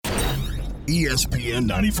ESPN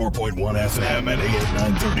 94.1 FM and AM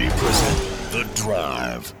 930 present The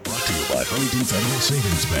Drive. Brought to you by Huntington Federal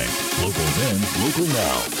Savings Bank. Local then, local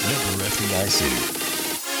now. Member FDIC.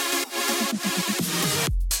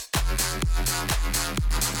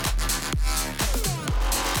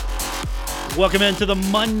 Welcome into the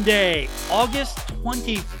Monday, August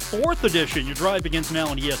 24th edition. Your Drive begins now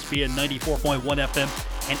on ESPN 94.1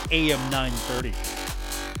 FM and AM 930.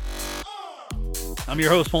 I'm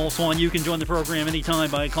your host, Paul Swan. You can join the program anytime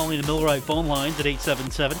by calling the Millerite phone lines at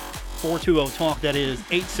 877-420-TALK. That is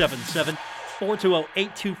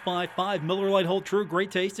 877-420-8255. Miller Lite hold true, great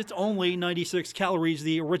taste. It's only 96 calories,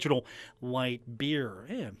 the original light beer.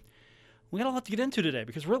 Man, we got a lot to get into today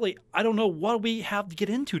because really, I don't know what we have to get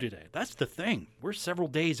into today. That's the thing. We're several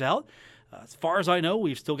days out. As far as I know,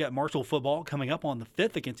 we've still got Marshall football coming up on the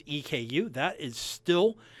 5th against EKU. That is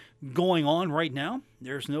still going on right now.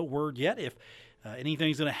 There's no word yet if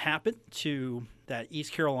anything's going to happen to that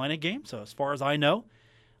East Carolina game. So as far as I know,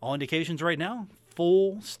 all indications right now,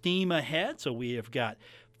 full steam ahead. So we have got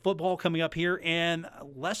football coming up here in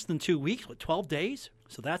less than 2 weeks, 12 days.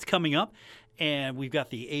 So that's coming up. And we've got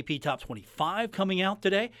the AP Top 25 coming out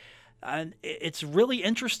today. And it's really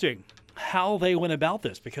interesting how they went about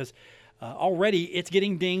this because already it's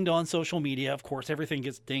getting dinged on social media. Of course, everything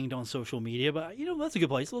gets dinged on social media, but, that's a good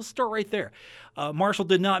place. Let's start right there. Marshall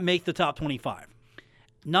did not make the top 25.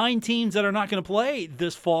 9 teams that are not going to play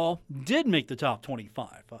this fall did make the top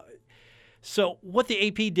 25. So what the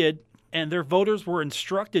AP did, and their voters were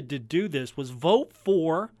instructed to do this, was vote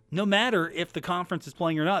for, no matter if the conference is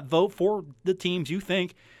playing or not, vote for the teams you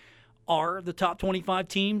think are the top 25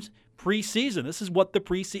 teams preseason. This is what the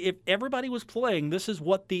preseason, if everybody was playing, this is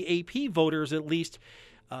what the AP voters, at least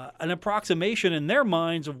an approximation in their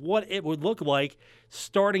minds of what it would look like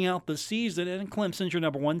starting out the season. And Clemson's your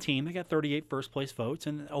number one team. They got 38 first-place votes.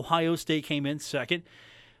 And Ohio State came in second,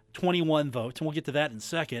 21 votes. And we'll get to that in a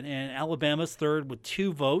second. And Alabama's third with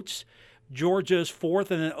 2 votes. Georgia's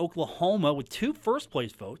fourth, and then Oklahoma with 2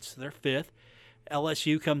 first-place votes. They're fifth.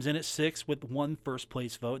 LSU comes in at 6 with 1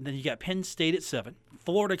 first-place vote. And then you got Penn State at 7.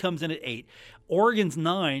 Florida comes in at 8. Oregon's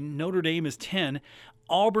 9. Notre Dame is 10.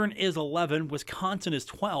 Auburn is 11. Wisconsin is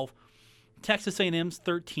 12. Texas A&M's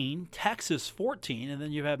 13. Texas 14. And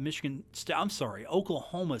then you have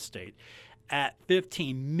Oklahoma State at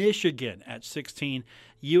 15. Michigan at 16.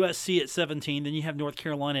 USC at 17. Then you have North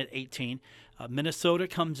Carolina at 18. Minnesota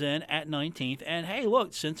comes in at 19th. And, hey,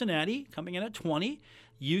 look, Cincinnati coming in at 20.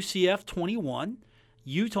 UCF 21.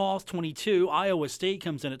 Utah's 22. Iowa State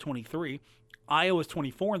comes in at 23. Iowa's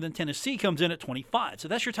 24, and then Tennessee comes in at 25. So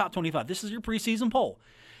that's your top 25. This is your preseason poll.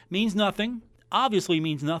 Means nothing. Obviously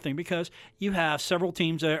means nothing because you have several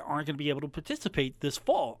teams that aren't going to be able to participate this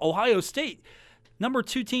fall. Ohio State, number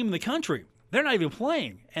 2 team in the country. They're not even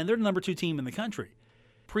playing, and they're the number 2 team in the country.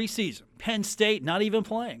 Preseason. Penn State, not even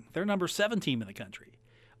playing. They're number 7 team in the country.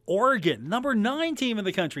 Oregon, number 9 team in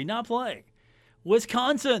the country, not playing.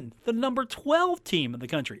 Wisconsin, the number 12 team in the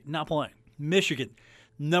country, not playing. Michigan,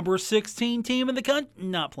 number 16 team in the country,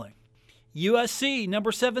 not playing. USC,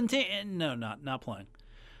 number 17, not playing.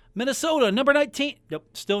 Minnesota, number 19, nope,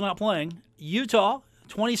 still not playing. Utah,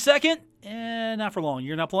 22nd, not for long,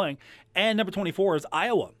 you're not playing. And number 24 is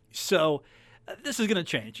Iowa. So this is going to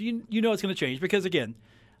change. You know it's going to change because, again,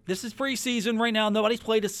 this is preseason right now. Nobody's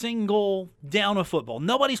played a single down of football.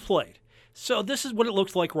 Nobody's played. So this is what it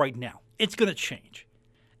looks like right now. It's going to change.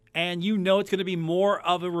 And it's going to be more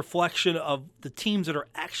of a reflection of the teams that are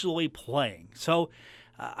actually playing. So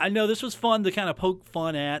I know this was fun to kind of poke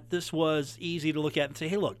fun at. This was easy to look at and say,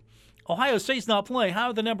 hey, look, Ohio State's not playing. How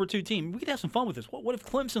are the number 2 team? We could have some fun with this. What if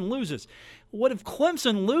Clemson loses? What if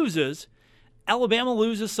Clemson loses, Alabama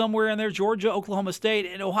loses somewhere in there, Georgia, Oklahoma State,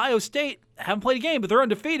 and Ohio State haven't played a game, but they're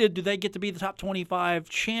undefeated. Do they get to be the top 25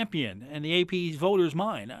 champion in the AP voters'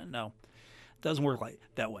 mind? No, it doesn't work like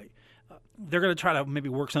that way. They're going to try to maybe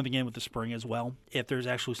work something in with the spring as well, if there's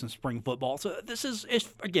actually some spring football. So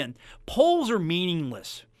again, polls are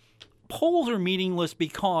meaningless. Polls are meaningless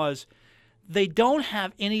because they don't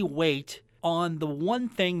have any weight on the one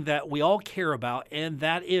thing that we all care about, and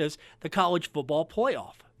that is the college football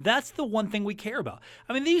playoff. That's the one thing we care about.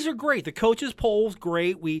 I mean, these are great. The coaches' polls,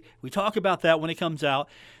 great. We talk about that when it comes out.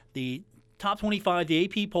 The top 25, the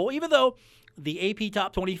AP poll, even though the AP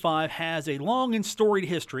top 25 has a long and storied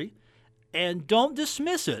history, and don't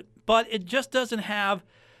dismiss it, but it just doesn't have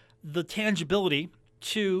the tangibility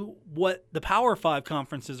to what the Power 5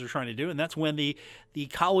 conferences are trying to do, and that's when the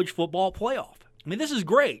college football playoff. I mean, this is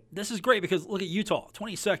great. This is great because look at Utah,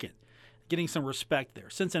 22nd, getting some respect there.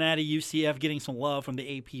 Cincinnati, UCF getting some love from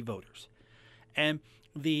the AP voters. And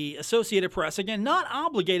the Associated Press, again, not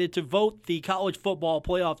obligated to vote the college football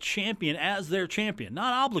playoff champion as their champion.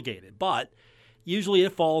 Not obligated, but usually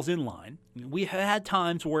it falls in line. We have had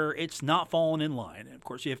times where it's not fallen in line. And of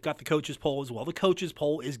course, you've got the coaches poll as well. The coaches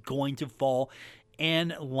poll is going to fall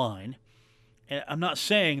in line. And I'm not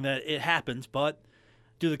saying that it happens, but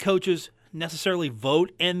do the coaches necessarily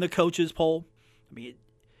vote in the coaches poll? I mean,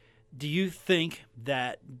 do you think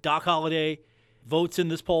that Doc Holliday votes in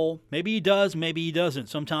this poll? Maybe he does, maybe he doesn't.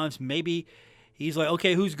 Sometimes maybe he's like,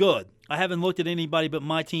 okay, who's good? I haven't looked at anybody but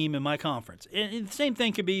my team and my conference. And the same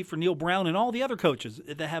thing could be for Neil Brown and all the other coaches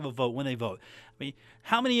that have a vote when they vote. I mean,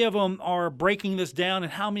 how many of them are breaking this down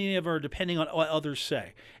and how many of them are depending on what others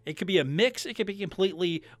say? It could be a mix. It could be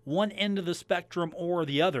completely one end of the spectrum or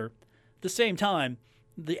the other. At the same time,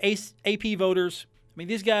 the AP voters, I mean,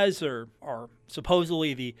 these guys are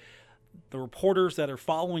supposedly the reporters that are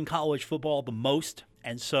following college football the most,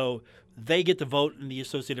 and so they get to vote in the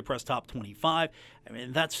Associated Press Top 25. I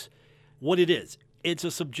mean, that's what it is. It's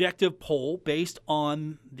a subjective poll based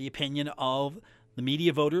on the opinion of the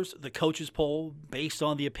media voters, the coaches poll based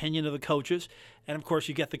on the opinion of the coaches, and of course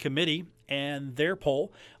you get the committee and their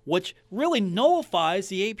poll, which really nullifies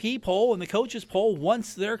the AP poll and the coaches poll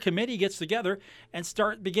once their committee gets together and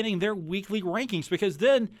start beginning their weekly rankings, because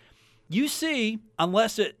then you see,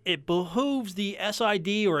 unless it behooves the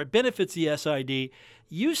SID or it benefits the SID,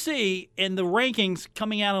 you see in the rankings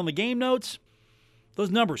coming out on the game notes,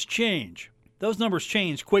 those numbers change. Those numbers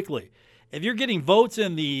change quickly. If you're getting votes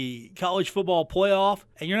in the college football playoff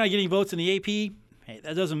and you're not getting votes in the AP, hey,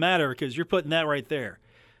 that doesn't matter because you're putting that right there.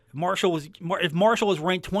 If Marshall is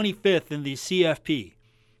ranked 25th in the CFP,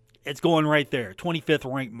 it's going right there,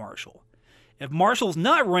 25th ranked Marshall. If Marshall's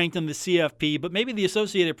not ranked in the CFP, but maybe the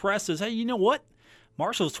Associated Press says, hey, you know what?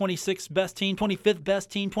 Marshall's 26th best team, 25th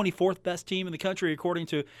best team, 24th best team in the country according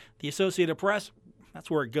to the Associated Press.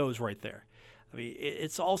 That's where it goes right there. I mean,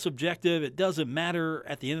 it's all subjective. It doesn't matter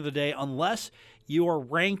at the end of the day unless you are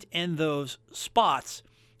ranked in those spots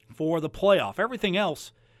for the playoff. Everything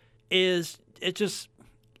else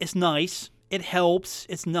it's nice. It helps.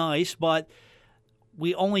 It's nice, but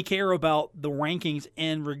we only care about the rankings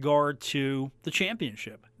in regard to the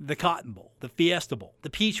championship, the Cotton Bowl, the Fiesta Bowl, the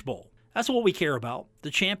Peach Bowl. That's what we care about. The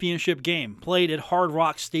championship game played at Hard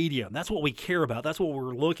Rock Stadium. That's what we care about. That's what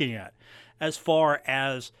we're looking at as far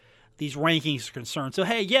as these rankings are concerned. So,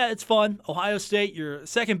 hey, yeah, it's fun. Ohio State, you're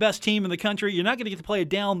second best team in the country. You're not going to get to play it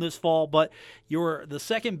down this fall, but you're the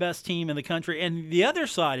second best team in the country. And the other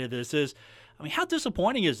side of this is, I mean, how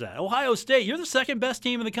disappointing is that? Ohio State, you're the second best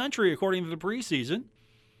team in the country according to the preseason.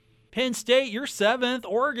 Penn State, you're 7th.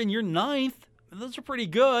 Oregon, you're 9th. Those are pretty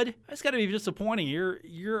good. It's got to be disappointing.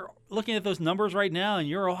 You're looking at those numbers right now, and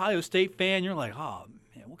you're an Ohio State fan. You're like, oh,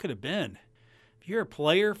 man, what could have been? If you're a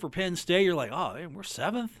player for Penn State, you're like, oh, man, we're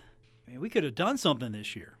 7th. I mean, we could have done something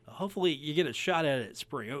this year. Hopefully you get a shot at it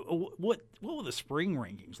spring. What will the spring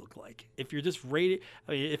rankings look like? If you're just rated,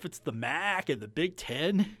 I mean, if it's the MAC and the Big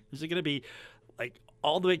Ten, is it going to be like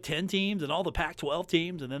all the Big Ten teams and all the Pac-12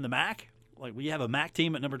 teams and then the MAC? Like we have a MAC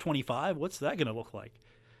team at number 25. What's that going to look like?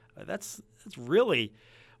 That's really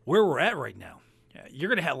where we're at right now. You're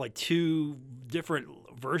going to have like two different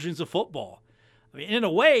versions of football. I mean, in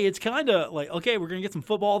a way, it's kind of like, okay, we're going to get some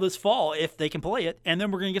football this fall if they can play it, and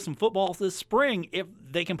then we're going to get some football this spring if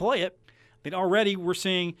they can play it. I mean, already we're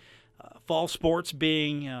seeing fall sports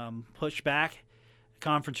being pushed back.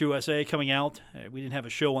 Conference USA coming out. We didn't have a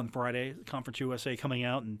show on Friday. Conference USA coming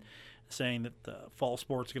out and saying that fall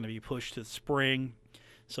sports are going to be pushed to spring.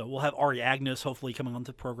 So we'll have Ari Agnes hopefully coming on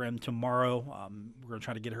the program tomorrow. We're going to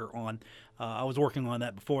try to get her on. I was working on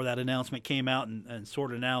that before that announcement came out, and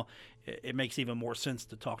sort of now it makes even more sense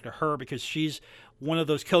to talk to her because she's one of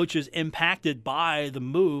those coaches impacted by the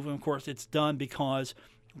move. And, of course, it's done because,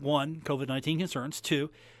 one, COVID-19 concerns. Two,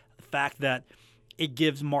 the fact that it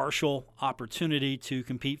gives Marshall opportunity to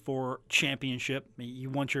compete for championship. I mean, you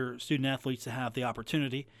want your student-athletes to have the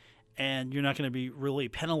opportunity, and you're not going to be really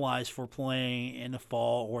penalized for playing in the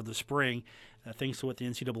fall or the spring, thanks to what the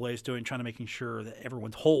NCAA is doing, trying to making sure that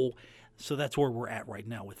everyone's whole. So that's where we're at right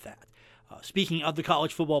now with that. Speaking of the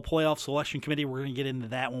College Football Playoff Selection Committee, we're going to get into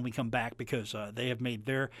that when we come back because they have made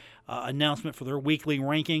their announcement for their weekly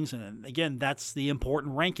rankings. And, again, that's the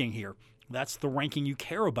important ranking here. That's the ranking you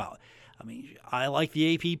care about. I mean, I like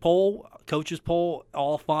the AP poll, coaches poll,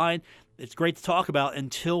 all fine. It's great to talk about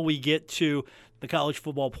until we get to the College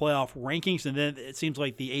Football Playoff rankings, and then it seems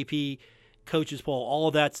like the AP coaches poll, all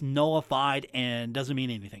of that's nullified and doesn't mean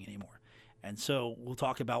anything anymore. And so we'll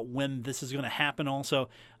talk about when this is going to happen also.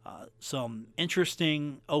 Some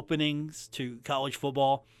interesting openings to college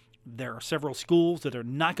football There are several schools that are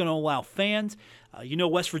not going to allow fans.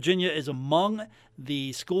 West Virginia is among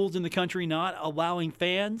the schools in the country not allowing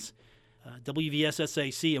fans.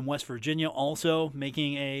 WVSSAC in West Virginia also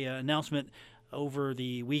making an announcement over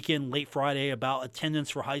the weekend, late Friday, about attendance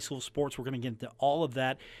for high school sports. We're going to get into all of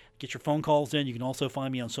that. Get your phone calls in. You can also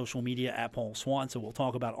find me on social media at Paul Swann, so we'll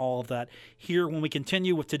talk about all of that here when we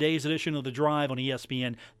continue with today's edition of The Drive on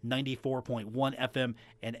ESPN 94.1 FM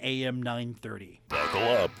and AM 930. Buckle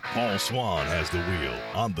up. Paul Swann has the wheel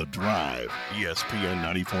on The Drive, ESPN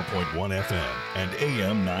 94.1 FM and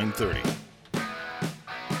AM 930.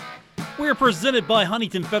 We're presented by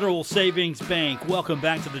Huntington Federal Savings Bank. Welcome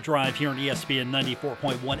back to The Drive here on ESPN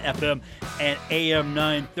 94.1 FM and AM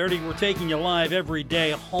 930. We're taking you live every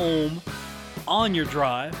day home on your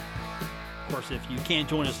drive. Of course, if you can't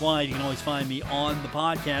join us live, you can always find me on the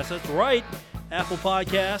podcast. That's right, Apple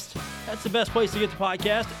Podcast. That's the best place to get the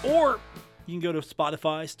podcast. Or you can go to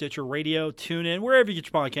Spotify, Stitcher Radio, TuneIn, wherever you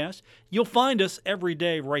get your podcast. You'll find us every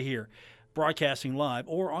day right here, broadcasting live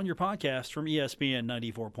or on your podcast from ESPN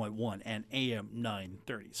 94.1 and AM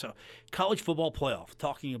 930. So, college football playoff,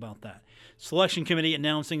 talking about that. Selection committee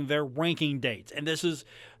announcing their ranking dates. And this is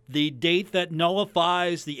the date that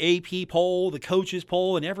nullifies the AP poll, the coaches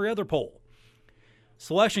poll, and every other poll.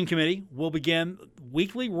 Selection committee will begin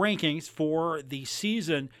weekly rankings for the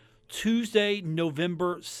season Tuesday,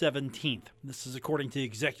 November 17th. This is according to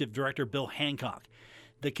Executive Director Bill Hancock.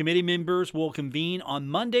 The committee members will convene on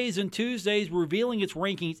Mondays and Tuesdays, revealing its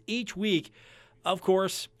rankings each week, of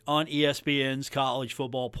course, on ESPN's College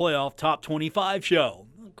Football Playoff Top 25 show.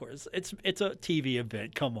 Of course, it's a TV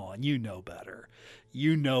event. Come on, you know better.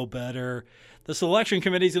 You know better. The selection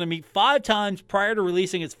committee is going to meet 5 times prior to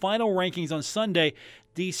releasing its final rankings on Sunday,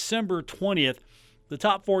 December 20th. The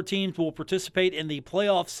top 4 teams will participate in the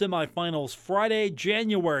playoff semifinals Friday,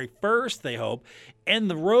 January 1st, they hope, in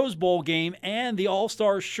the Rose Bowl game and the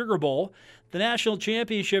All-Star Sugar Bowl. The national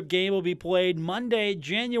championship game will be played Monday,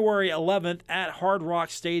 January 11th at Hard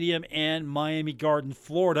Rock Stadium in Miami Gardens,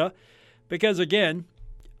 Florida. Because, again,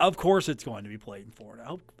 of course it's going to be played in Florida.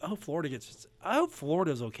 I hope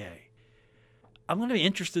Florida's okay. I'm going to be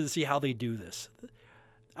interested to see how they do this.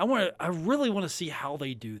 I really want to see how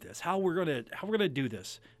they do this. How we're gonna do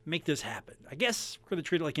this. Make this happen. I guess we're gonna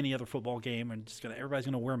treat it like any other football game, and everybody's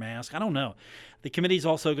gonna wear masks. I don't know. The committee's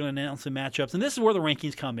also gonna announce the matchups, and this is where the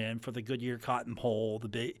rankings come in for the Goodyear Cotton Bowl,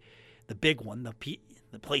 the big one, the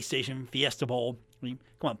PlayStation Fiesta Bowl. I mean,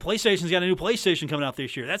 come on, PlayStation's got a new PlayStation coming out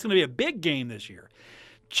this year. That's gonna be a big game this year.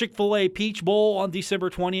 Chick-fil-A Peach Bowl on December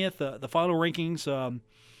 20th. The final rankings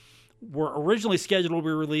were originally scheduled to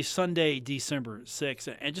be released Sunday, December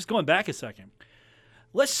 6th. And just going back a second,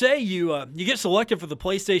 let's say you get selected for the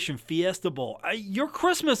PlayStation Fiesta Bowl. Your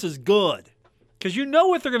Christmas is good because you know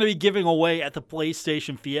what they're going to be giving away at the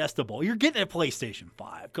PlayStation Fiesta Bowl. You're getting a PlayStation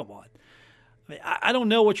 5. Come on. I mean, I don't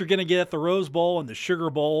know what you're going to get at the Rose Bowl and the Sugar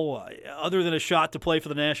Bowl other than a shot to play for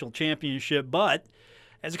the national championship. But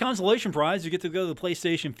as a consolation prize, you get to go to the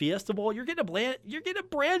PlayStation Fiesta Bowl. You're getting a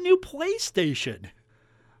brand new PlayStation.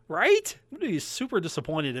 Right? I'm gonna be super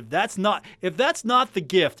disappointed if that's not the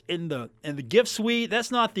gift in the gift suite.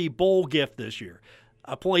 That's not the bowl gift this year.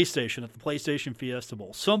 A PlayStation at the PlayStation Fiesta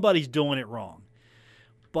Bowl. Somebody's doing it wrong.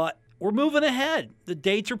 But we're moving ahead. The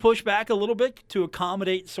dates are pushed back a little bit to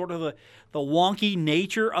accommodate sort of the wonky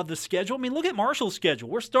nature of the schedule. I mean, look at Marshall's schedule.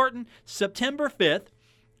 We're starting September 5th.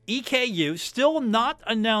 EKU, still not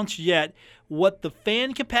announced yet what the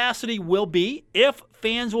fan capacity will be, if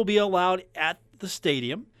fans will be allowed at the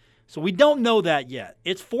stadium. So we don't know that yet.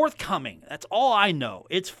 It's forthcoming. That's all I know.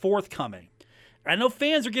 It's forthcoming. I know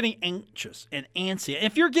fans are getting anxious and antsy.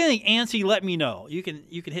 If you're getting antsy, let me know. You can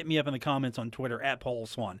hit me up in the comments on Twitter at Paul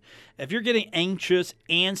Swann. If you're getting anxious,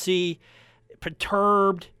 antsy,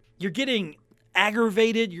 perturbed, you're getting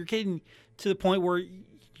aggravated, you're getting to the point where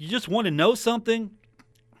you just want to know something.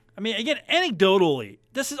 I mean, again, anecdotally,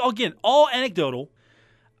 this is, again, all anecdotal.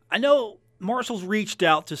 I know Marshall's reached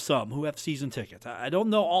out to some who have season tickets. I don't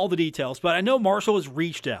know all the details, but I know Marshall has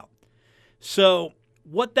reached out. So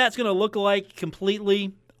what that's going to look like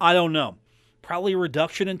completely, I don't know. Probably a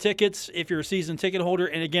reduction in tickets if you're a season ticket holder.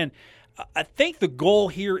 And again, I think the goal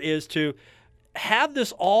here is to have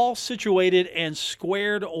this all situated and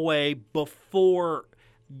squared away before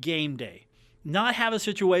game day. Not have a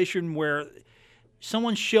situation where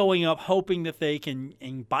someone's showing up hoping that they can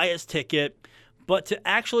buy his ticket, but to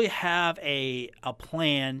actually have a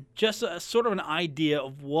plan, just a sort of an idea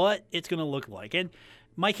of what it's going to look like. And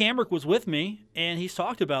Mike Hamrick was with me, and he's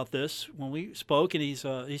talked about this when we spoke, and he's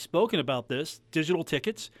spoken about this, digital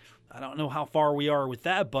tickets. I don't know how far we are with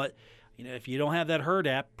that, but If you don't have that Herd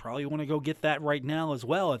app, probably want to go get that right now as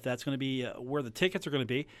well, if that's going to be where the tickets are going to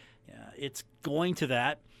be. It's going to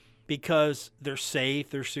that because they're safe,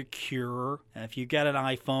 they're secure. And if you've got an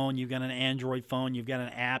iPhone, you've got an Android phone, you've got an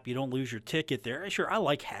app, you don't lose your ticket there. Sure, I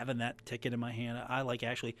like having that ticket in my hand. I like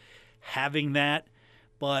actually having that,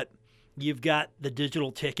 but you've got the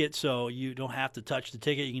digital ticket, so you don't have to touch the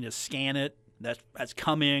ticket. You can just scan it. That's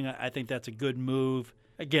coming. I think that's a good move.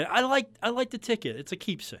 Again, I like the ticket. It's a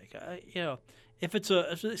keepsake. If it's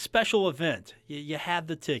a special event, you have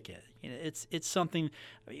the ticket. It's something.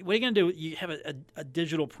 What are you going to do? You have a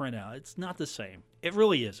digital printout. It's not the same. It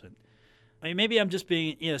really isn't. Maybe I'm just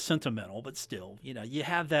being sentimental, but still, you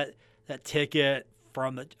have that ticket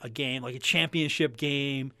from a game, like a championship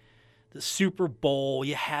game, the Super Bowl.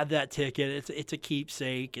 You have that ticket. It's a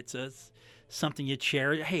keepsake. It's something you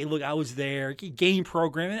cherish. Hey, look, I was there. Game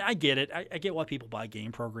program. I get it. I get why people buy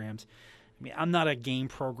game programs. I'm not a game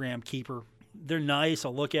program keeper. They're nice.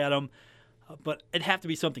 I'll look at them. But it'd have to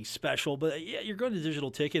be something special. But yeah, you're going to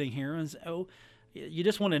digital ticketing here, and so you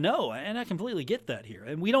just want to know. And I completely get that here.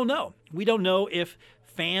 And we don't know. We don't know if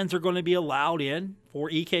fans are going to be allowed in for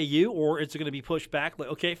EKU or it's going to be pushed back. Like,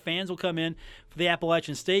 okay, fans will come in for the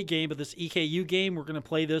Appalachian State game, but this EKU game, we're going to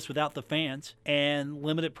play this without the fans and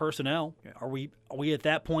limited personnel. Are we at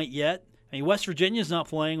that point yet? West Virginia's not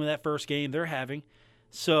playing with that first game they're having.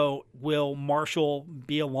 So will Marshall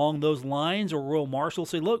be along those lines, or will Marshall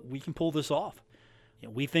say, look, we can pull this off?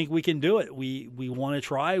 We think we can do it. We want to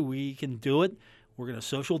try. We can do it. We're going to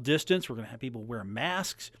social distance. We're going to have people wear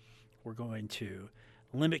masks. We're going to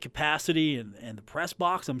limit capacity in the press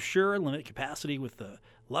box, I'm sure, limit capacity with the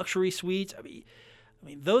luxury suites. I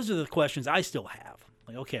mean, those are the questions I still have.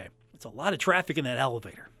 Like, okay, it's a lot of traffic in that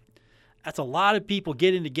elevator. That's a lot of people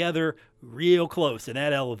getting together real close in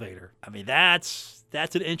that elevator.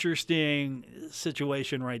 That's an interesting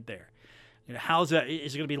situation right there. How's that?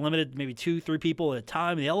 Is it going to be limited to maybe 2-3 people at a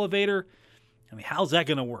time in the elevator? How's that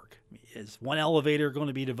going to work? Is one elevator going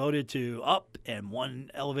to be devoted to up and one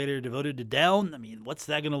elevator devoted to down? What's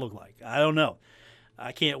that going to look like? I don't know.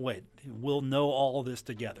 I can't wait. We'll know all this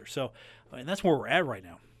together. So, that's where we're at right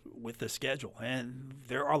now with the schedule. And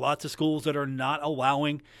there are lots of schools that are not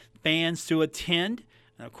allowing fans to attend.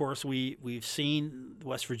 And of course, we've seen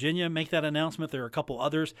West Virginia make that announcement. There are a couple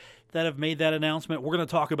others that have made that announcement. We're going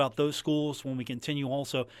to talk about those schools when we continue.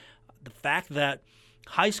 Also, the fact that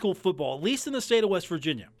high school football, at least in the state of West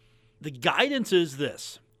Virginia, the guidance is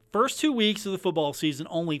this. First 2 weeks of the football season,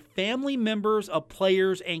 only family members of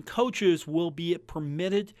players and coaches will be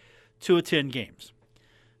permitted to attend games.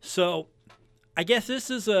 So I guess this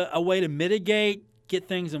is a way to mitigate, get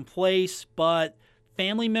things in place, but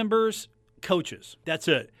family members, coaches, that's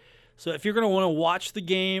it. So if you're going to want to watch the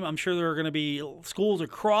game, I'm sure there are going to be schools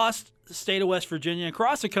across the state of West Virginia,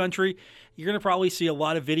 across the country. You're going to probably see a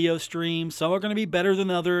lot of video streams. Some are going to be better than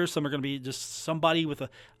others. Some are going to be just somebody with a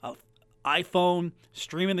iPhone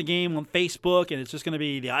streaming the game on Facebook, and it's just going to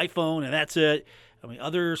be the iPhone, and that's it.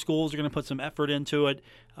 Other schools are going to put some effort into it.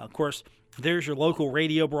 Of course, there's your local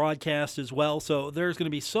radio broadcast as well. So there's going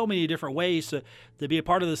to be so many different ways to be a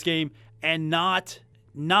part of this game and not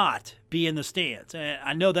be in the stands. And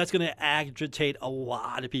I know that's going to agitate a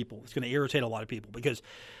lot of people. It's going to irritate a lot of people because,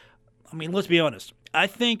 let's be honest. I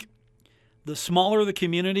think the smaller the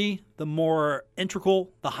community, the more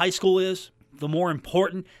integral the high school is, the more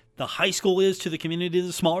important the high school is to the community,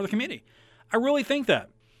 the smaller the community. I really think that.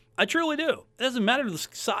 I truly do. It doesn't matter the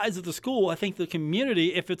size of the school. I think the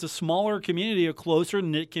community, if it's a smaller community, a closer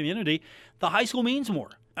knit community, the high school means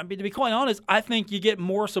more. To be quite honest, I think you get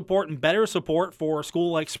more support and better support for a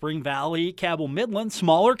school like Spring Valley, Cabell Midland,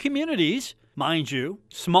 smaller communities, mind you,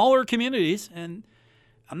 smaller communities. And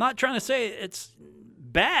I'm not trying to say it's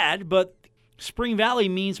bad, but Spring Valley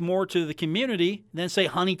means more to the community than, say,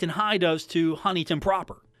 Huntington High does to Huntington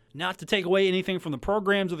proper. Not to take away anything from the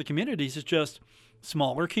programs of the communities, it's just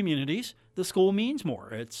smaller communities, the school means more.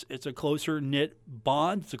 It's a closer-knit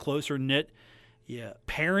bond. It's a closer-knit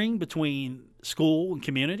pairing between school and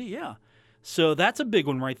community. Yeah. So that's a big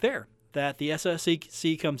one right there, that the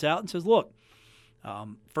SSC comes out and says, look,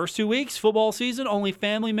 first 2 weeks, football season, only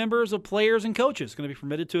family members of players and coaches going to be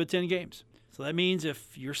permitted to attend games. So that means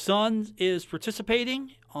if your son is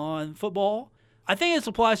participating on football, I think this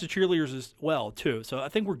applies to cheerleaders as well, too. So I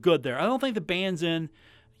think we're good there. I don't think the band's in.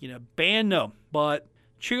 Band, no. But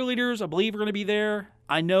cheerleaders, I believe, are going to be there.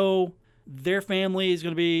 I know their family is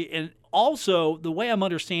going to be. And also, the way I'm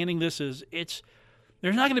understanding this is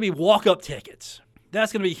there's not going to be walk-up tickets.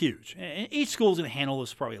 That's going to be huge. And each school is going to handle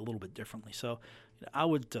this probably a little bit differently. So I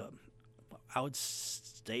would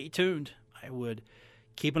stay tuned. I would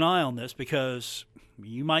keep an eye on this because,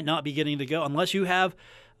 You might not be getting to go unless you have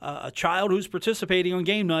a child who's participating on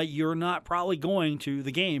game night. You're not probably going to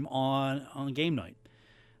the game on game night.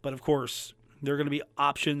 But, of course, there are going to be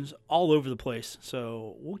options all over the place,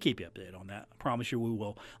 so we'll keep you updated on that. I promise you we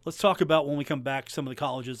will. Let's talk about, when we come back, some of the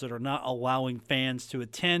colleges that are not allowing fans to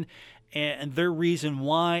attend and their reason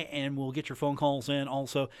why, and we'll get your phone calls in.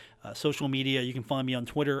 Also, social media, you can find me on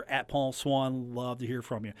Twitter, @Paul Swann. Love to hear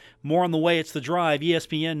from you. More on the way. It's The Drive,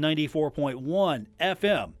 ESPN 94.1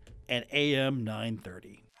 FM and AM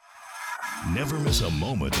 930. Never miss a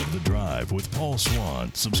moment of The Drive with Paul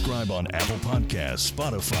Swann. Subscribe on Apple Podcasts,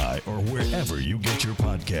 Spotify, or wherever you get your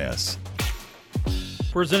podcasts.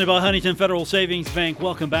 Presented by Huntington Federal Savings Bank.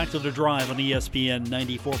 Welcome back to The Drive on ESPN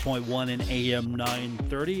 94.1 and AM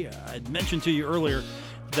 930. I mentioned to you earlier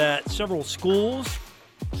that several schools,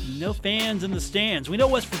 no fans in the stands. We know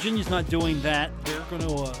West Virginia's not doing that. They're going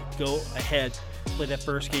to go ahead, play that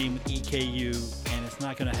first game with EKU, and it's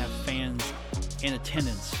not going to have fans in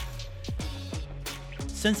attendance.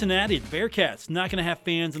 Cincinnati, the Bearcats, not going to have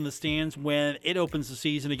fans in the stands when it opens the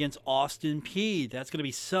season against Austin Peay. That's going to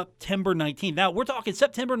be September 19th. Now, we're talking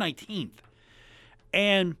September 19th.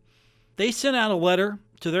 And they sent out a letter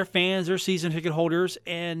to their fans, their season ticket holders,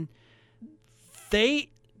 and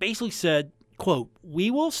they basically said, quote,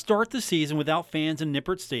 "We will start the season without fans in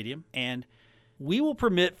Nippert Stadium, and we will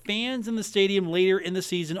permit fans in the stadium later in the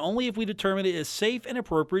season only if we determine it is safe and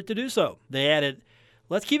appropriate to do so." They added,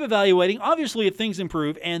 "Let's keep evaluating. Obviously, if things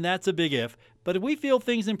improve, and that's a big if, but if we feel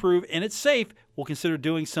things improve and it's safe, we'll consider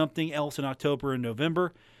doing something else in October and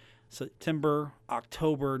November." September,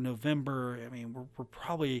 October, November. I mean, we're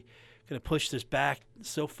probably going to push this back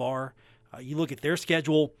so far. You look at their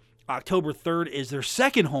schedule, October 3rd is their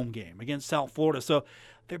second home game against South Florida. So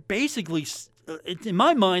they're basically, in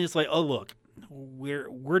my mind, it's like, oh, look,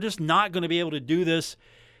 we're just not going to be able to do this.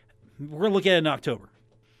 We're going to look at it in October.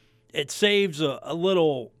 It saves a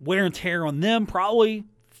little wear and tear on them, probably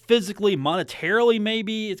physically, monetarily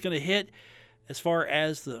maybe. It's going to hit as far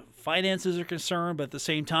as the finances are concerned, but at the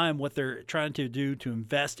same time, what they're trying to do to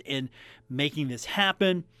invest in making this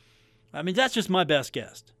happen. I mean, that's just my best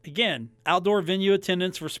guess. Again, outdoor venue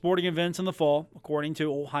attendance for sporting events in the fall, according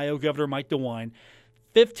to Ohio Governor Mike DeWine,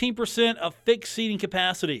 15% of fixed seating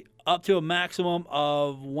capacity, up to a maximum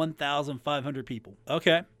of 1,500 people.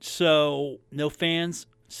 Okay, so no fans.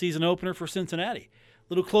 Season opener for Cincinnati. A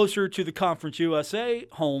little closer to the Conference USA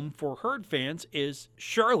home for Herd fans is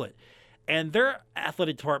Charlotte. And their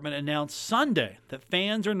athletic department announced Sunday that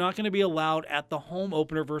fans are not going to be allowed at the home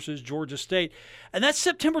opener versus Georgia State. And that's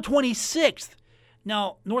September 26th.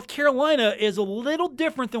 Now, North Carolina is a little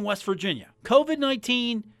different than West Virginia.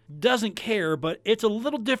 COVID-19 doesn't care, but it's a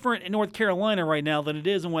little different in North Carolina right now than it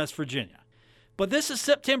is in West Virginia. But this is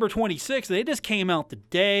September 26th. They just came out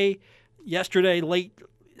today, yesterday, late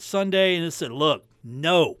Sunday, and it said, look,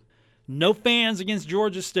 no fans against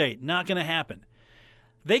Georgia State. Not going to happen.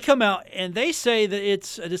 They come out and they say that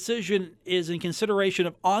it's a decision is in consideration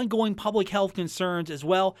of ongoing public health concerns as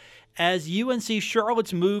well as UNC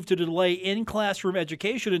Charlotte's move to delay in-classroom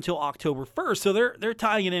education until October 1st. So they're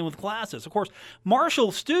tying it in with classes. Of course,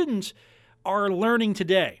 Marshall students are learning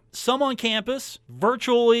today. Some on campus,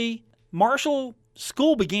 virtually. Marshall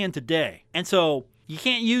school began today. And so you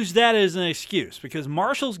can't use that as an excuse because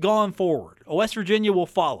Marshall's gone forward. West Virginia will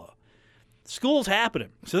follow. School's happening.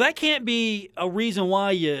 So that can't be a reason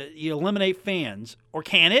why you eliminate fans. Or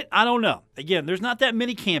can it? I don't know. Again, there's not that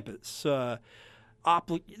many campus. There's not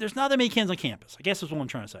that many fans on campus. I guess that's what I'm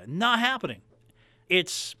trying to say. Not happening.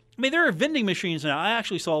 There are vending machines now. I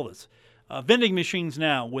actually saw this. Vending machines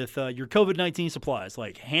now with your COVID-19 supplies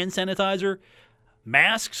like hand sanitizer,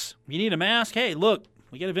 masks. You need a mask? Hey, look.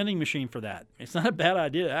 We got a vending machine for that. It's not a bad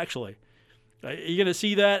idea, actually. You're going to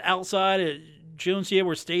see that outside at Jones C.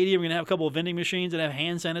 Edwards Stadium. We're going to have a couple of vending machines that have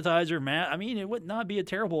hand sanitizer. It would not be a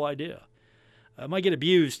terrible idea. It might get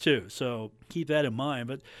abused, too, so keep that in mind.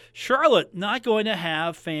 But Charlotte not going to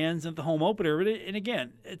have fans at the home opener. And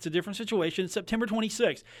again, it's a different situation. It's September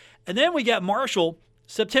 26th. And then we got Marshall,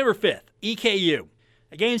 September 5th, EKU.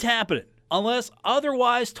 The game's happening. Unless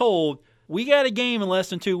otherwise told, we got a game in less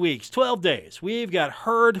than 2 weeks, 12 days. We've got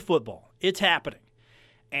Herd football. It's happening.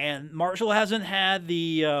 And Marshall hasn't had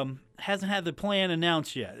the plan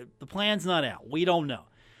announced yet. The plan's not out. We don't know.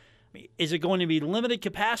 Is it going to be limited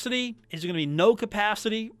capacity? Is it going to be no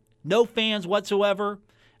capacity? No fans whatsoever?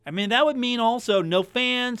 That would mean also no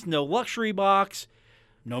fans, no luxury box,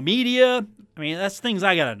 no media. That's things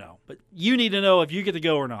I got to know. But you need to know if you get to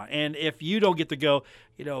go or not. And if you don't get to go,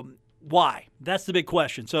 why? That's the big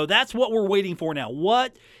question. So that's what we're waiting for now.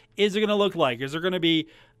 What is it going to look like? Is there going to be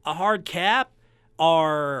a hard cap?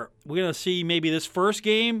 we're going to see maybe this first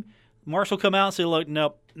game, Marshall come out and say, look,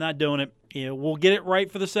 nope, not doing it. We'll get it right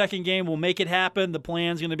for the second game. We'll make it happen. The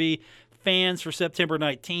plan's going to be fans for September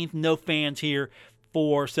 19th, no fans here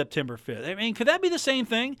for September 5th. I mean, could that be the same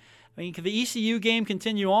thing? I mean, could the ECU game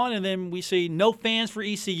continue on and then we see no fans for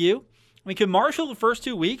ECU? I mean, could Marshall the first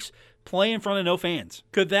 2 weeks play in front of no fans?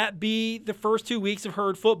 Could that be the first 2 weeks of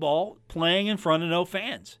Herd football playing in front of no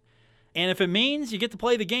fans? And if it means you get to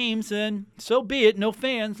play the games, then so be it. No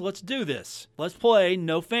fans. Let's do this. Let's play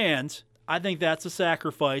no fans. I think that's a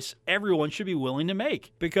sacrifice everyone should be willing to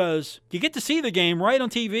make because you get to see the game right on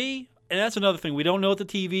TV. And that's another thing. We don't know what the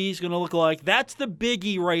TV is going to look like. That's the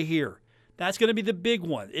biggie right here. That's going to be the big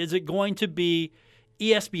one. Is it going to be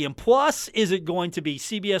ESPN Plus? Is it going to be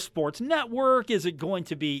CBS Sports Network? Is it going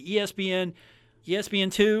to be ESPN,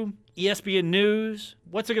 ESPN2, ESPN News?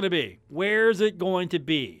 What's it going to be? Where's it going to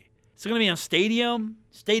be? Is it going to be on Stadium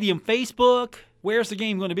Facebook? Where's the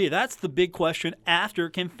game going to be? That's the big question after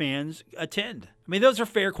can fans attend? I mean, those are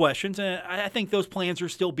fair questions, and I think those plans are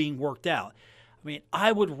still being worked out. I mean,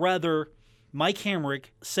 I would rather Mike Hamrick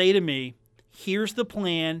say to me, here's the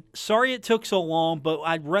plan. Sorry it took so long, but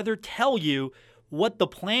I'd rather tell you what the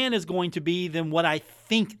plan is going to be than what I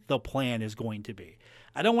think the plan is going to be.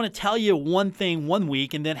 I don't want to tell you one thing one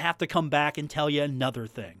week and then have to come back and tell you another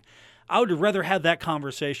thing. I would rather have that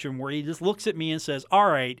conversation where he just looks at me and says, all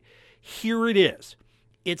right, here it is.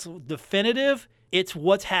 It's definitive. It's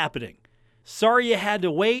what's happening. Sorry you had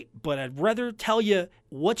to wait, but I'd rather tell you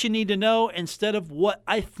what you need to know instead of what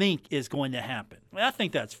I think is going to happen. I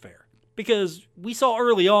think that's fair because we saw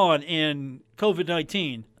early on in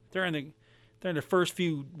COVID-19, during the first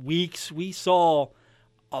few weeks, we saw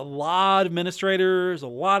a lot of administrators, a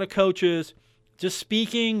lot of coaches just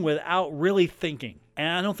speaking without really thinking. And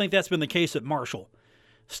I don't think that's been the case at Marshall.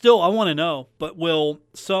 Still, I want to know, but will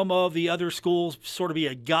some of the other schools sort of be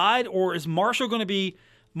a guide, or is Marshall going to be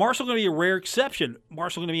a rare exception?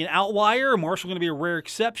 Marshall going to be an outlier? Marshall going to be a rare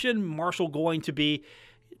exception? Marshall going to be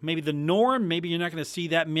maybe the norm? Maybe you're not going to see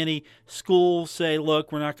that many schools say,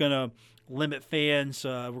 look, we're not going to limit fans.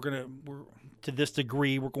 We're to this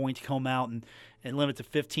degree, we're going to come out and limit to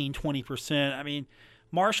 15, 20%. I mean,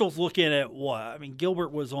 Marshall's looking at what? I mean,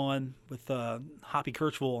 Gilbert was on with Hoppy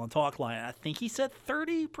Kirchville on Talkline. I think he said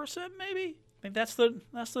 30% maybe. I think that's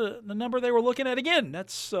the number they were looking at. Again,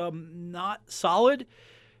 that's not solid.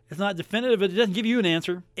 It's not definitive. It doesn't give you an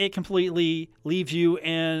answer. It completely leaves you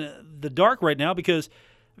in the dark right now because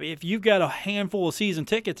if you've got a handful of season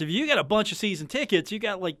tickets, if you got a bunch of season tickets, you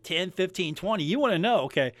got like 10, 15, 20, you want to know,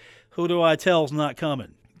 okay, who do I tell is not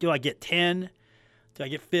coming? Do I get 10? Do I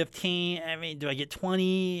get 15? I mean, do I get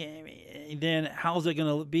 20? I mean, then how's it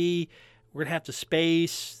going to be? We're going to have to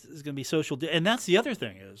space. There's going to be social. And that's the other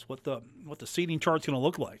thing is what the seating chart's going to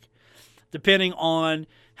look like. Depending on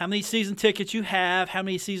how many season tickets you have, how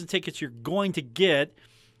many season tickets you're going to get,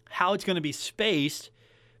 how it's going to be spaced,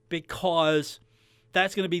 because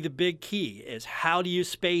that's going to be the big key is how do you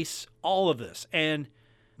space all of this? And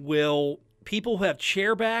will people who have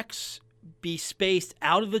chairbacks be spaced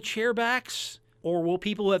out of the chairbacks? Or will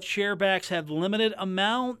people who have chairbacks have limited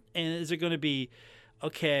amount? And is it going to be,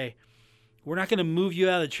 okay, we're not going to move you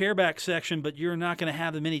out of the chairback section, but you're not going to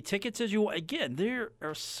have as many tickets as you want? Again, there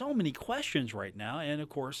are so many questions right now. And, of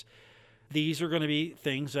course, these are going to be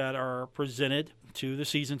things that are presented to the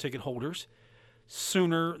season ticket holders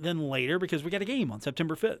sooner than later because we got a game on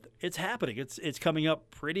September 5th. It's happening. It's coming up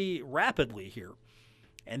pretty rapidly here.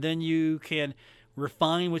 And then you can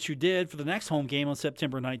refine what you did for the next home game on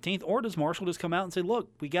September 19th, or does Marshall just come out and say, look,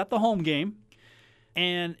 we got the home game,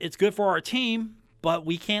 and it's good for our team, but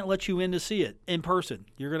we can't let you in to see it in person.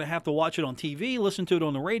 You're going to have to watch it on TV, listen to it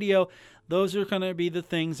on the radio. Those are going to be the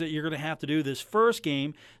things that you're going to have to do this first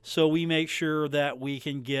game so we make sure that we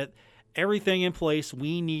can get everything in place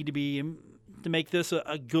we need to make this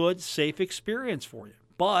a good, safe experience for you.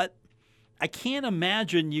 But I can't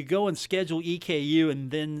imagine you go and schedule EKU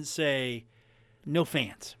and then say, no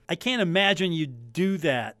fans. I can't imagine you do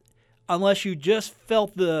that unless you just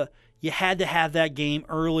felt you had to have that game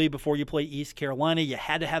early before you play East Carolina. You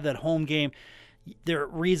had to have that home game. There are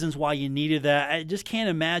reasons why you needed that. I just can't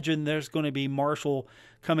imagine there's going to be Marshall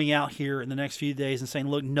coming out here in the next few days and saying,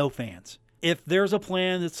 look, no fans. If there's a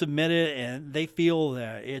plan that's submitted and they feel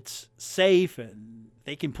that it's safe and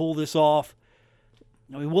they can pull this off,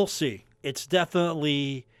 I mean, we'll see. It's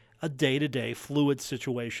definitely a day-to-day fluid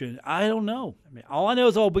situation. I don't know. I mean, all I know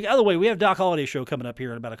is, by the way, we have Doc Holliday show coming up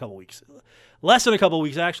here in about a couple weeks. Less than a couple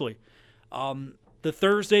weeks, actually. The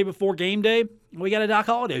Thursday before game day, we got a Doc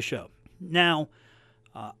Holliday show. Now,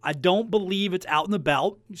 I don't believe it's out and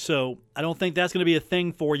about, so I don't think that's going to be a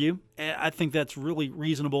thing for you. I think that's really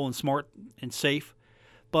reasonable and smart and safe.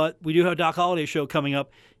 But we do have a Doc Holliday show coming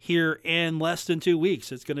up here in less than 2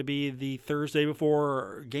 weeks. It's going to be the Thursday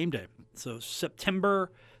before game day. So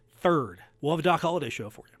September 3rd, we'll have a Doc Holliday show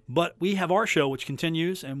for you. But we have our show, which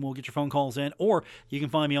continues, and we'll get your phone calls in. Or you can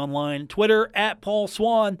find me online, Twitter, @Paul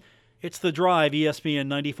Swann. It's The Drive, ESPN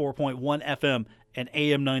 94.1 FM and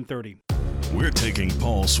AM 930. We're taking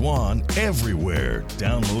Paul Swann everywhere.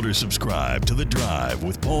 Download or subscribe to The Drive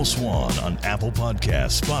with Paul Swann on Apple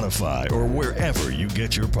Podcasts, Spotify, or wherever you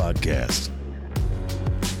get your podcasts.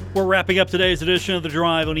 We're wrapping up today's edition of The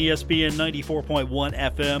Drive on ESPN 94.1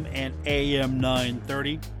 FM and AM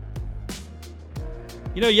 930.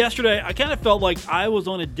 You know, yesterday I kind of felt like I was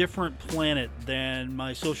on a different planet than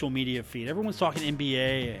my social media feed. Everyone's talking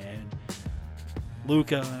NBA and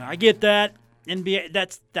Luka. I get that. NBA,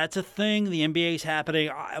 that's a thing. The NBA's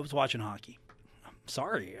happening. I was watching hockey. I'm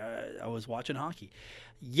sorry. I was watching hockey.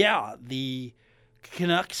 Yeah, the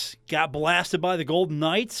Canucks got blasted by the Golden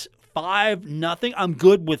Knights 5-0. I'm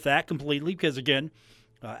good with that completely because, again,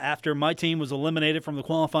 after my team was eliminated from the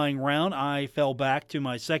qualifying round, I fell back to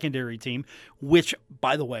my secondary team, which,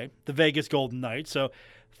 by the way, the Vegas Golden Knights. So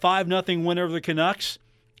 5-0 win over the Canucks.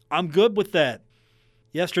 I'm good with that.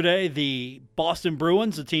 Yesterday, the Boston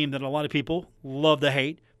Bruins, a team that a lot of people love to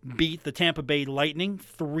hate, beat the Tampa Bay Lightning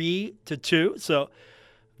 3-2. So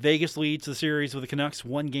Vegas leads the series with the Canucks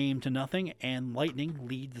 1-0, and Lightning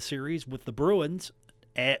lead the series with the Bruins.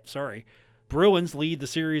 Bruins lead the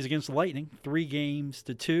series against the Lightning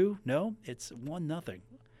 3-2. No, it's 1-0.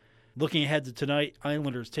 Looking ahead to tonight,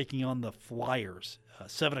 Islanders taking on the Flyers,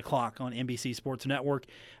 7 o'clock on NBC Sports Network.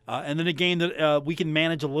 And then a game that we can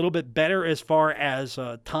manage a little bit better as far as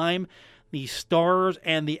time, the Stars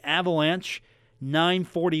and the Avalanche,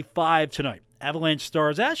 9:45 tonight. Avalanche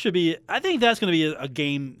Stars, I think that's going to be a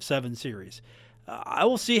Game 7 series. I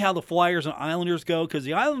will see how the Flyers and Islanders go because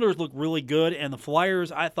the Islanders look really good, and the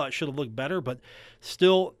Flyers I thought should have looked better, but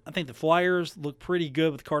still, I think the Flyers look pretty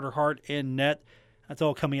good with Carter Hart in net. That's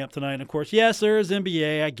all coming up tonight. And, of course, yes, there is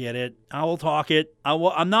NBA. I get it. I will talk it.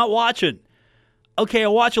 I'm not watching. Okay,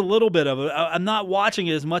 I'll watch a little bit of it. I'm not watching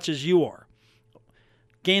it as much as you are.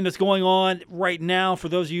 Game that's going on right now, for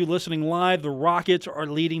those of you listening live, the Rockets are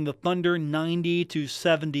leading the Thunder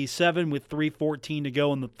 90-77 with 3:14 to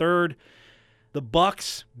go in the third. The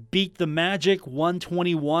Bucks beat the Magic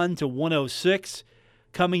 121-106.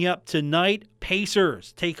 Coming up tonight,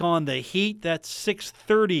 Pacers take on the Heat. That's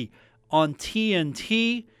 6:30 on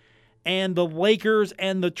TNT. And the Lakers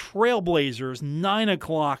and the Trailblazers, 9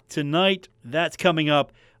 o'clock tonight. That's coming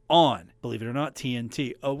up on, believe it or not,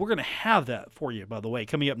 TNT. Oh, we're going to have that for you, by the way,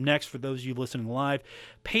 coming up next for those of you listening live.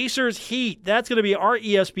 Pacers Heat, that's going to be our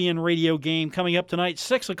ESPN radio game coming up tonight,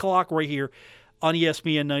 6 o'clock right here on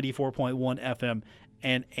ESPN 94.1 FM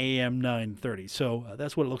and AM 930. So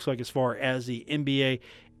that's what it looks like as far as the NBA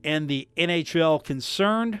and the NHL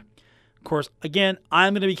concerned. Of course, again,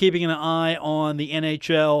 I'm going to be keeping an eye on the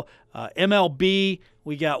NHL. MLB,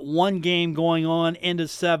 we got one game going on into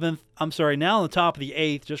seventh. Now on the top of the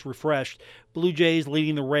eighth, just refreshed. Blue Jays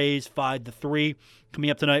leading the Rays 5-3. Coming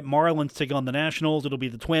up tonight, Marlins take on the Nationals. It'll be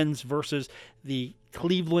the Twins versus the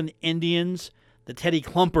Cleveland Indians. The Teddy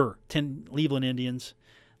Klumper Cleveland Indians.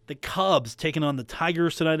 The Cubs taking on the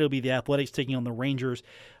Tigers tonight. It'll be the Athletics taking on the Rangers.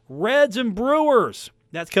 Reds and Brewers.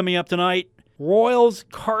 That's coming up tonight. Royals,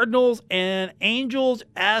 Cardinals, and Angels,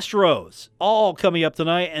 Astros. All coming up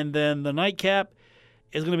tonight. And then the nightcap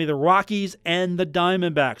is going to be the Rockies and the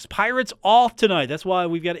Diamondbacks. Pirates off tonight. That's why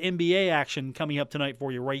we've got NBA action coming up tonight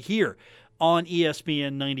for you right here on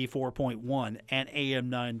ESPN 94.1 and AM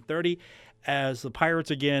 930. As the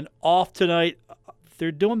Pirates, again, off tonight.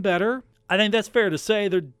 They're doing better. I think that's fair to say.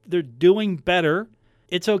 They're doing better.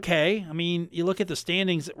 It's okay. I mean, you look at the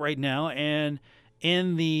standings right now, and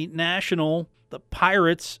in the National, the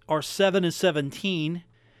Pirates are 7-17.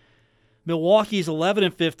 Milwaukee's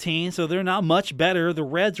 11-15, so they're not much better. The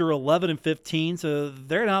Reds are 11-15, so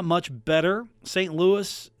they're not much better. St.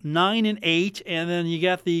 Louis 9-8, and then you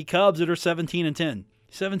got the Cubs that are 17-10.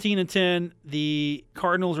 17-10. The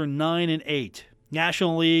Cardinals are 9-8.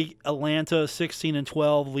 National League, Atlanta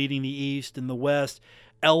 16-12, leading the East and the West.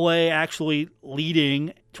 LA actually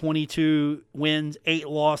leading 22 wins, 8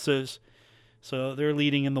 losses. So they're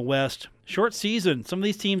leading in the West. Short season. Some of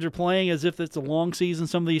these teams are playing as if it's a long season.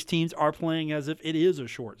 Some of these teams are playing as if it is a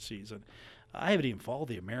short season. I haven't even followed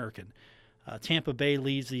the American. Tampa Bay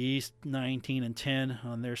leads the East 19-10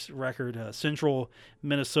 on their record. Central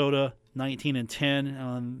Minnesota 19-10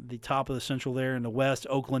 on the top of the Central there. In the West,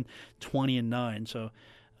 Oakland 20-9. So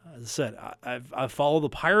As I said, I follow the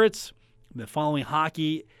Pirates. I've been following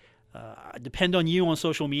hockey. I depend on you on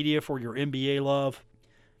social media for your NBA love.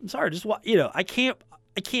 I'm sorry, I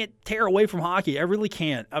can't tear away from hockey. I really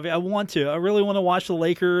can't. I mean, I want to. I really want to watch the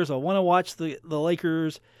Lakers. I want to watch the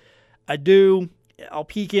Lakers. I do. I'll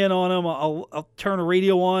peek in on them. I'll turn the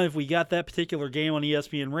radio on if we got that particular game on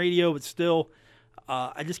ESPN radio. But still,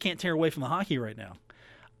 I just can't tear away from the hockey right now.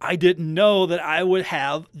 I didn't know that I would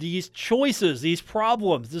have these choices, these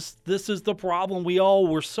problems. This is the problem we all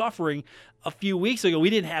were suffering a few weeks ago. We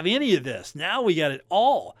didn't have any of this. Now we got it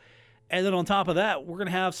all. And then on top of that, we're going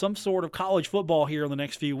to have some sort of college football here in the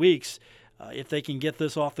next few weeks if they can get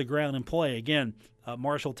this off the ground and play. Again,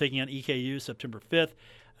 Marshall taking on EKU September 5th.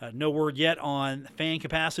 No word yet on fan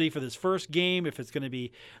capacity for this first game, if it's going to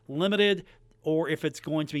be limited or if it's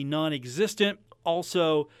going to be non-existent.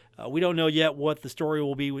 Also, we don't know yet what the story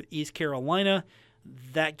will be with East Carolina.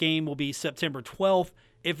 That game will be September 12th.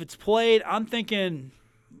 If it's played, I'm thinking,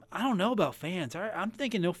 I don't know about fans. I'm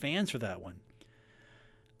thinking no fans for that one.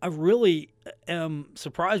 I really am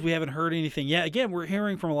surprised we haven't heard anything yet. Again, we're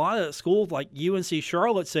hearing from a lot of schools like UNC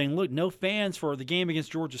Charlotte saying, look, no fans for the game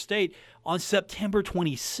against Georgia State on September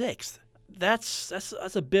 26th. That's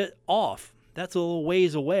a bit off. That's a little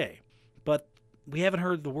ways away. But we haven't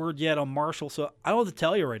heard the word yet on Marshall, so I don't know what to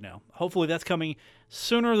tell you right now. Hopefully that's coming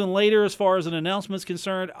sooner than later as far as an announcement is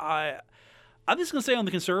concerned. I'm just going to say on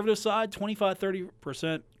the conservative side,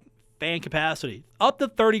 25-30% fan capacity, up to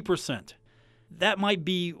 30%. That might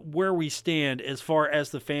be where we stand as far as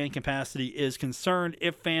the fan capacity is concerned,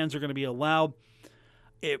 if fans are going to be allowed.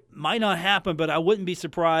 It might not happen, but I wouldn't be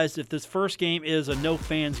surprised if this first game is a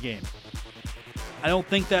no-fans game. I don't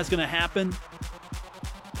think that's going to happen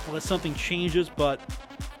unless something changes, but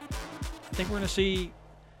I think we're going to see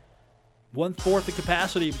 1/4 the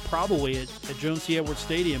capacity probably at Jones C. Edwards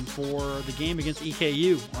Stadium for the game against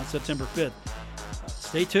EKU on September 5th.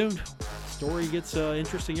 Stay tuned. Story gets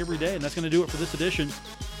interesting every day, and that's going to do it for this edition.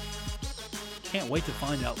 Can't wait to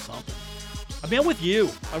find out something. I mean, I'm with you.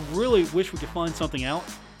 I really wish we could find something out,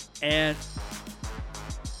 and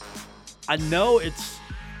I know it's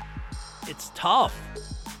tough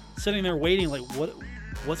sitting there waiting like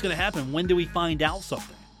what's going to happen? When do we find out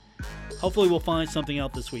something? Hopefully we'll find something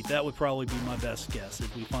out this week. That would probably be my best guess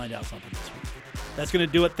if we find out something this week. That's going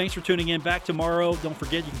to do it. Thanks for tuning in. Back tomorrow. Don't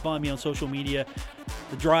forget, you can find me on social media.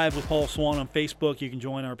 The Drive with Paul Swann on Facebook. You can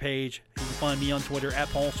join our page. You can find me on Twitter at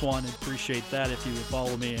Paul Swann. I'd appreciate that if you would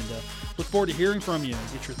follow me. And look forward to hearing from you.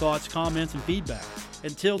 Get your thoughts, comments, and feedback.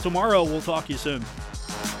 Until tomorrow, we'll talk to you soon.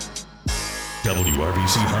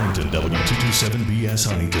 WRBC Huntington, W227BS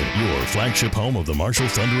Huntington, your flagship home of the Marshall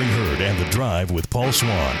Thundering Herd and The Drive with Paul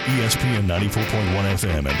Swann, ESPN 94.1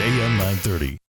 FM and AM 930.